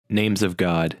Names of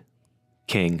God.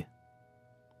 King.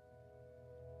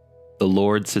 The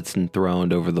Lord sits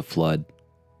enthroned over the flood.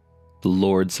 The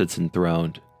Lord sits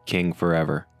enthroned, King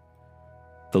forever.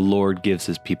 The Lord gives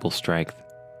his people strength.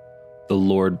 The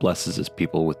Lord blesses his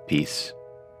people with peace.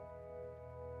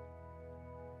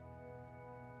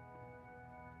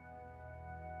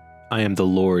 I am the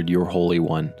Lord, your Holy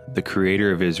One, the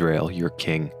Creator of Israel, your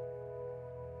King.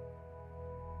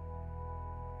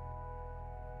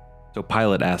 So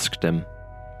Pilate asked him,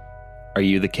 "Are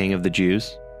you the King of the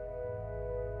Jews?"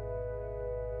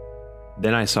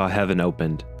 Then I saw heaven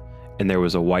opened, and there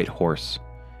was a white horse.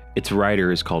 Its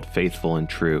rider is called Faithful and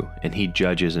True, and he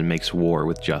judges and makes war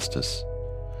with justice.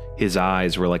 His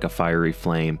eyes were like a fiery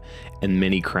flame, and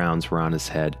many crowns were on his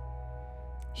head.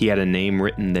 He had a name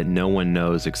written that no one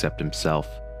knows except himself.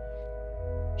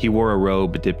 He wore a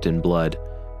robe dipped in blood,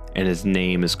 and his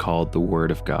name is called the Word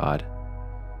of God.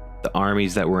 The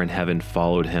armies that were in heaven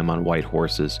followed him on white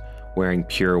horses, wearing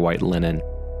pure white linen.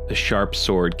 A sharp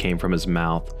sword came from his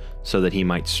mouth, so that he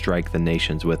might strike the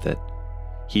nations with it.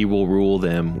 He will rule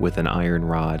them with an iron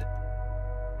rod.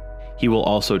 He will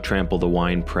also trample the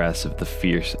winepress of the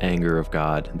fierce anger of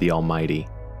God, the Almighty.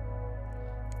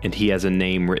 And he has a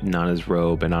name written on his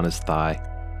robe and on his thigh,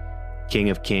 King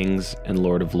of Kings and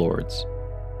Lord of Lords.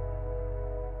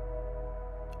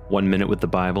 1 Minute with the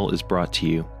Bible is brought to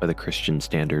you by the Christian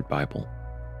Standard Bible.